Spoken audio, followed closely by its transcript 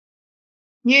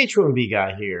The H1B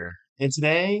guy here. And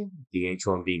today, the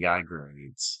H1B guy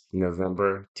grades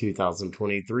November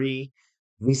 2023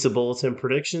 Visa Bulletin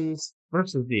predictions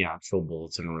versus the actual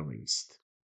bulletin released.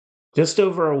 Just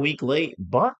over a week late,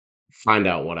 but find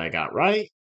out what I got right,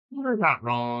 what I got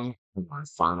wrong, and my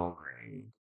final grade.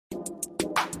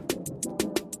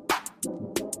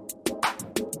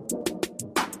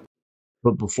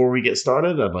 But before we get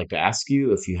started, I'd like to ask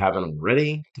you, if you haven't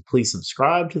already, to please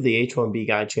subscribe to the H1B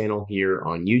Guy channel here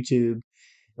on YouTube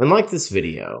and like this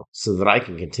video so that I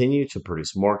can continue to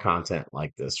produce more content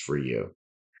like this for you.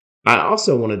 I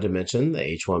also wanted to mention the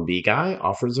H1B Guy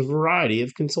offers a variety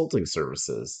of consulting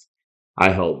services. I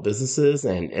help businesses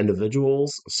and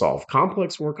individuals solve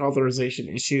complex work authorization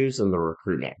issues in the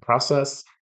recruitment process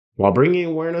while bringing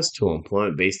awareness to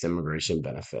employment based immigration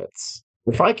benefits.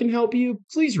 If I can help you,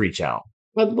 please reach out.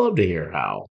 I'd love to hear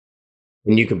how.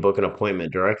 And you can book an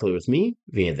appointment directly with me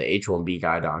via the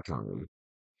h1bguy.com.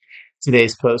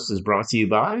 Today's post is brought to you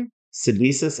by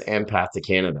Cedvisis and Path to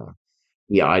Canada,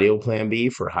 the ideal plan B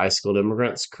for high skilled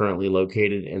immigrants currently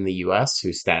located in the U.S.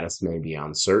 whose status may be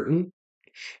uncertain,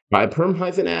 by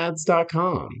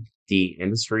perm-ads.com, the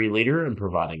industry leader in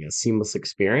providing a seamless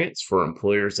experience for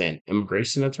employers and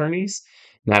immigration attorneys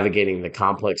navigating the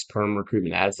complex perm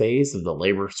recruitment ad phase of the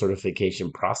labor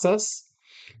certification process,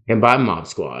 and by Mob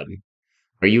Squad.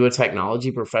 Are you a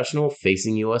technology professional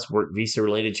facing U.S. work visa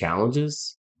related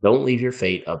challenges? Don't leave your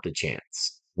fate up to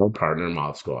chance. Our partner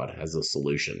Mob Squad has a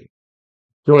solution.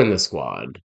 Join the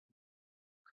squad.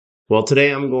 Well, today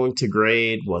I'm going to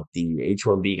grade what the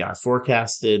H1B guy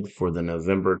forecasted for the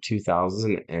November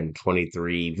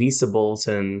 2023 Visa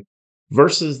Bulletin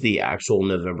versus the actual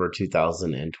November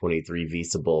 2023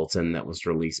 Visa Bulletin that was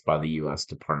released by the U.S.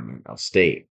 Department of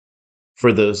State.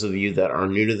 For those of you that are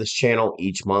new to this channel,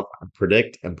 each month I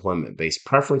predict employment-based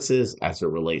preferences as it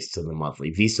relates to the monthly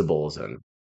Visa Bulletin.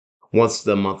 Once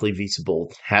the monthly Visa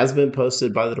Bulletin has been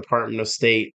posted by the Department of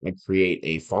State, I create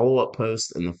a follow-up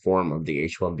post in the form of the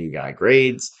H-1B Guy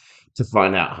grades to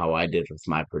find out how I did with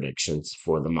my predictions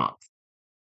for the month.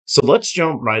 So let's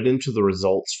jump right into the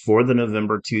results for the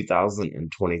November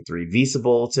 2023 Visa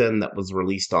Bulletin that was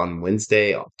released on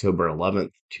Wednesday, October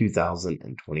 11th,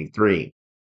 2023.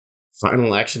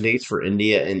 Final action dates for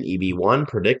India and EB1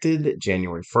 predicted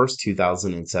January 1st,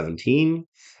 2017,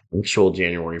 actual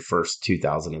January 1st,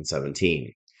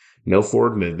 2017. No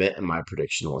forward movement, and my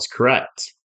prediction was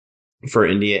correct. For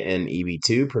India and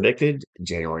EB2 predicted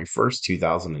January 1st,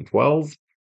 2012,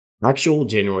 actual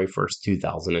January 1st,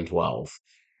 2012.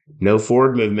 No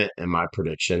forward movement, and my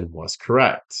prediction was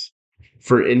correct.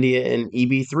 For India and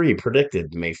EB3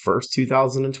 predicted May 1st,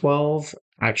 2012,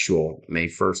 actual May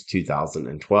 1st,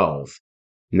 2012.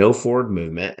 No forward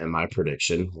movement, and my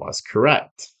prediction was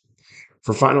correct.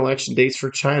 For final election dates for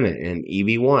China and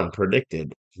EB1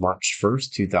 predicted March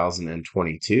 1st,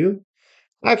 2022,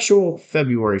 actual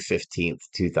February 15th,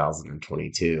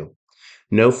 2022.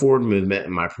 No forward movement,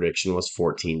 and my prediction was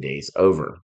 14 days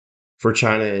over. For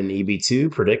China and EB2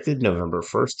 predicted November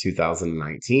 1st,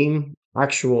 2019,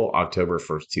 actual October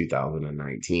 1st,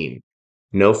 2019.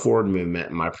 No forward movement,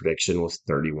 and my prediction was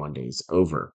 31 days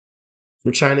over.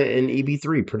 For China and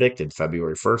EB3 predicted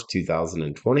February 1st,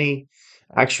 2020,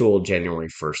 actual January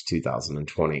 1st,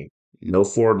 2020. No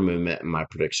forward movement, and my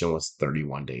prediction was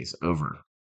 31 days over.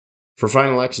 For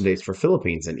final election dates for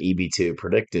Philippines and EB2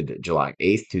 predicted July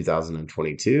 8th,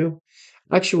 2022,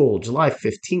 actual July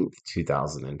 15th,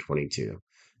 2022.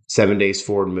 7 days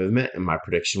forward movement, and my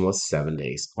prediction was 7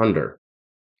 days under.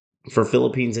 For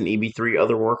Philippines and EB3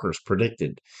 other workers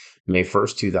predicted May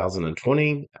 1st,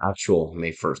 2020, actual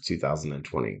May 1st,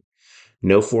 2020.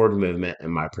 No forward movement,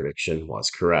 and my prediction was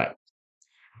correct.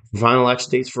 Final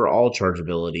election dates for all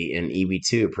chargeability in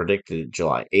EB2 predicted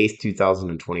July 8th,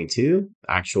 2022,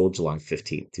 actual July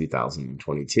 15th,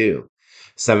 2022.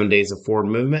 7 days of forward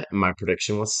movement, and my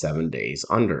prediction was 7 days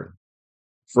under.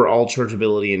 For all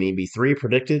chargeability in EB3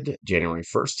 predicted January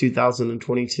 1st,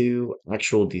 2022,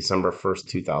 actual December 1st,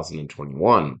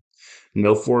 2021.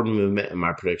 No forward movement, and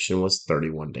my prediction was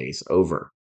 31 days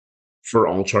over. For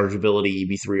all chargeability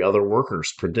EB3 other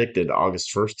workers predicted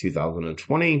August 1st,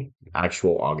 2020,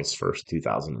 actual August 1st,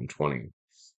 2020.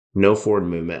 No forward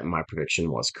movement, and my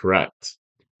prediction was correct.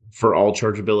 For all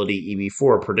chargeability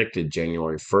EB4 predicted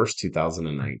January 1st,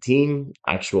 2019,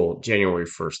 actual January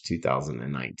 1st,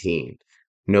 2019.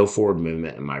 No forward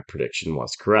movement, and my prediction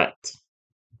was correct.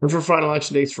 And for final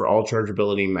election dates for all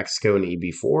chargeability Mexico and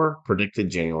EB4 predicted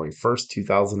January 1st,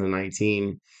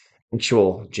 2019,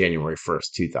 actual January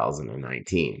 1st,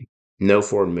 2019. No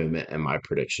forward movement, and my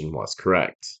prediction was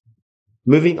correct.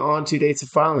 Moving on to dates of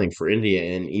filing for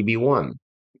India and EB1.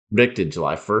 predicted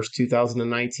July 1st,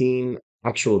 2019,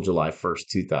 actual July 1st,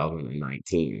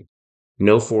 2019.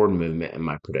 No forward movement, and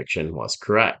my prediction was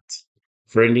correct.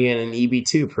 For India and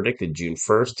EB2, predicted June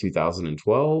 1st,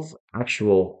 2012,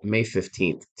 actual May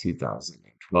 15th,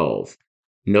 2012.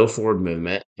 No forward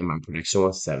movement, and my prediction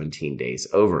was 17 days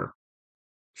over.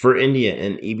 For India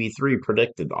and EB3,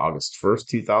 predicted August 1st,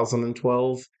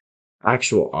 2012,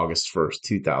 actual August 1st,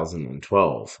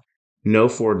 2012. No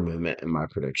forward movement, and my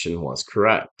prediction was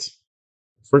correct.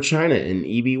 For China in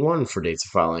EB1 for dates of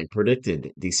filing,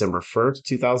 predicted December 1st,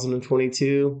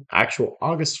 2022, actual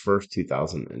August 1st,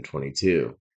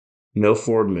 2022. No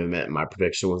forward movement, and my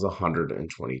prediction was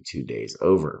 122 days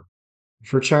over.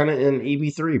 For China in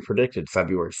EB3, predicted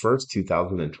February 1st,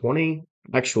 2020,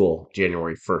 actual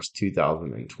January 1st,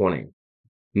 2020.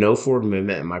 No forward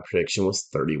movement, and my prediction was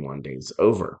 31 days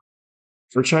over.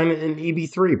 For China in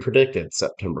EB3, predicted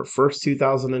September 1st,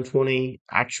 2020,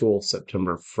 actual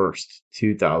September 1st,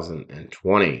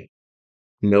 2020.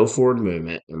 No forward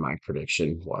movement, and my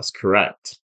prediction was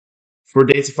correct. For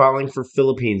dates of filing for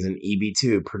Philippines in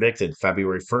EB2, predicted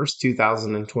February 1st,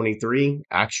 2023,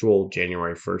 actual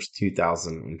January 1st,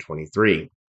 2023.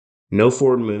 No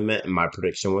forward movement, and my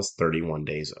prediction was 31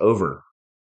 days over.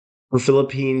 For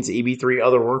Philippines EB3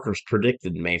 other workers,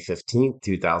 predicted May 15th,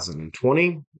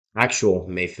 2020, actual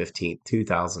May 15th,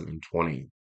 2020.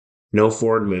 No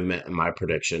forward movement, and my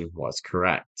prediction was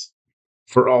correct.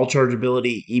 For all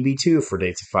chargeability EB2 for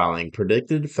dates of filing,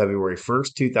 predicted February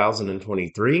 1st,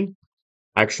 2023,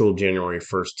 actual January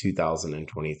 1st,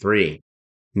 2023.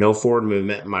 No forward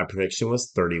movement, and my prediction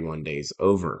was 31 days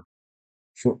over.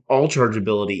 For all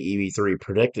chargeability EB3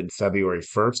 predicted February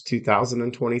 1st,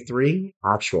 2023,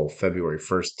 actual February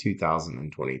 1st,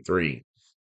 2023.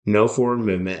 No forward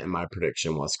movement, and my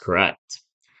prediction was correct.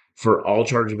 For all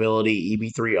chargeability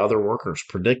EB3 other workers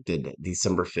predicted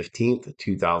December 15th,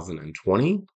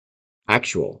 2020,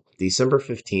 actual December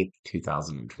 15th,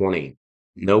 2020.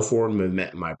 No forward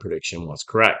movement, and my prediction was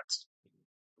correct.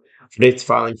 For dates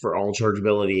filing for all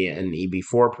chargeability and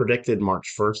EB4 predicted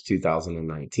March 1st,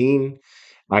 2019,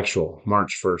 actual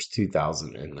March 1st,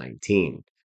 2019.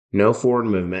 No forward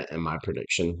movement, and my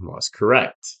prediction was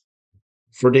correct.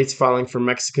 For dates filing for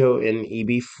Mexico in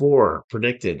EB4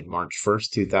 predicted March 1st,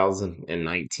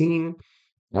 2019,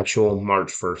 actual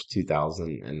March 1st,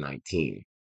 2019.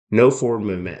 No forward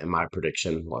movement, and my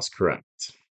prediction was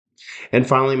correct. And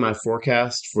finally, my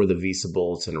forecast for the Visa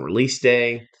Bulletin release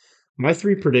day. My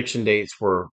three prediction dates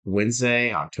were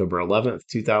Wednesday, October 11th,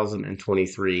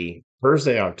 2023,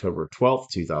 Thursday, October 12th,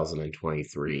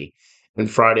 2023, and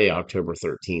Friday, October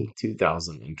 13th,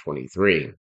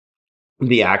 2023.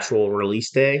 The actual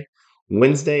release day,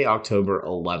 Wednesday, October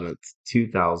 11th,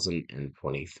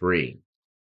 2023.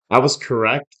 I was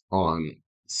correct on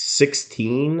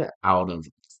 16 out of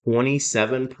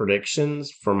 27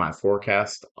 predictions for my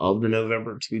forecast of the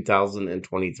November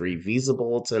 2023 Visa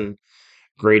Bulletin,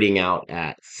 grading out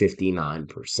at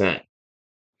 59%.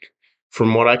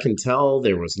 From what I can tell,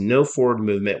 there was no forward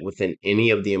movement within any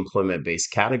of the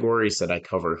employment-based categories that I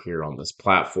cover here on this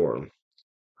platform.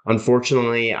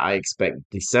 Unfortunately, I expect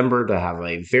December to have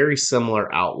a very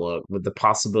similar outlook with the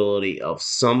possibility of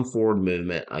some forward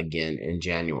movement again in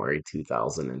January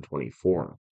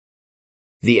 2024.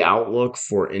 The outlook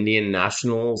for Indian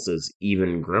nationals is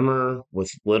even grimmer,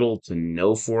 with little to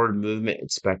no forward movement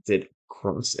expected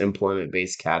across employment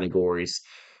based categories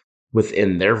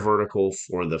within their vertical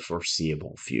for the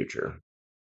foreseeable future.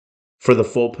 For the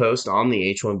full post on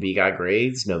the H1B guy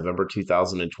grades, November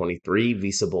 2023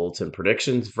 Visa Bulletin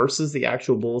predictions versus the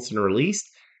actual bulletin released,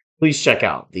 please check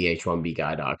out the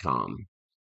H1Bguy.com.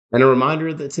 And a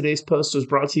reminder that today's post was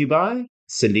brought to you by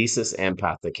Syndesus and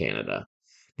Path to Canada,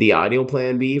 the ideal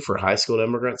plan B for high-skilled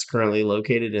immigrants currently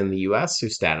located in the U.S.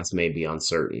 whose status may be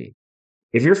uncertain.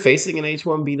 If you're facing an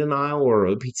H1B denial or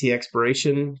OPT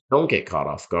expiration, don't get caught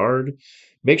off guard.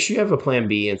 Make sure you have a plan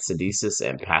B, and Syndesus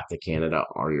and Path to Canada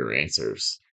are your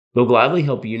answers. They'll gladly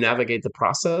help you navigate the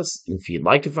process. And if you'd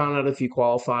like to find out if you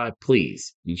qualify,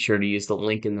 please be sure to use the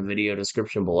link in the video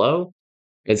description below,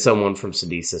 and someone from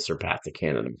Syndesus or Path to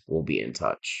Canada will be in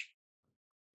touch.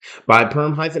 By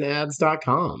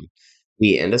perm-ads.com,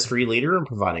 the industry leader in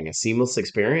providing a seamless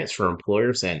experience for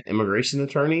employers and immigration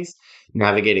attorneys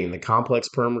navigating the complex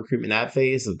perm recruitment ad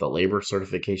phase of the labor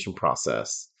certification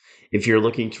process. If you're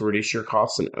looking to reduce your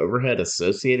costs and overhead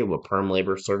associated with perm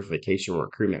labor certification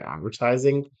recruitment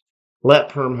advertising, let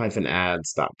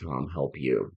perm-ads.com help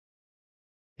you.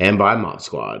 And by Mob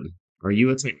Squad. Are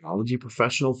you a technology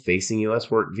professional facing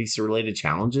U.S. work visa-related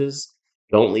challenges?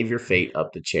 Don't leave your fate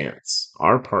up to chance.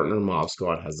 Our partner Mob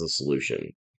Squad has a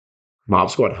solution. Mob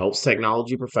Squad helps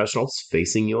technology professionals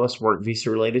facing U.S. work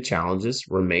visa related challenges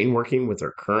remain working with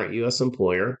their current U.S.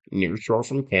 employer, nearshore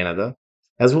from Canada,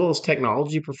 as well as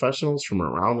technology professionals from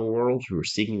around the world who are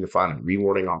seeking to find a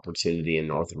rewarding opportunity in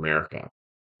North America.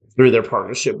 Through their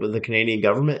partnership with the Canadian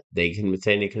government, they can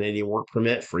obtain a Canadian work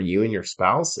permit for you and your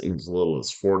spouse in as little as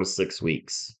 4 to 6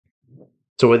 weeks.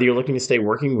 So, whether you're looking to stay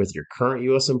working with your current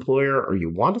U.S. employer or you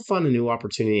want to find a new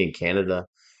opportunity in Canada,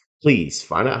 please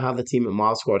find out how the team at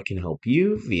Mod Squad can help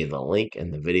you via the link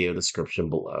in the video description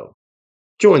below.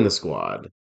 Join the squad.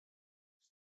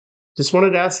 Just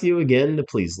wanted to ask you again to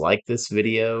please like this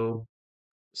video,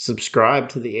 subscribe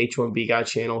to the H1B Guy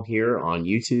channel here on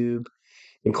YouTube,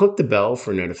 and click the bell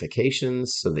for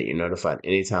notifications so that you're notified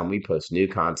anytime we post new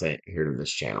content here to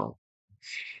this channel.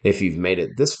 If you've made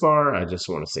it this far, I just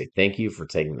want to say thank you for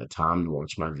taking the time to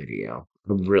watch my video.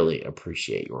 I really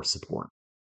appreciate your support.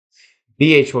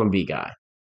 The H1B Guy,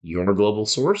 your global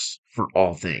source for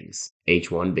all things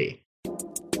H1B.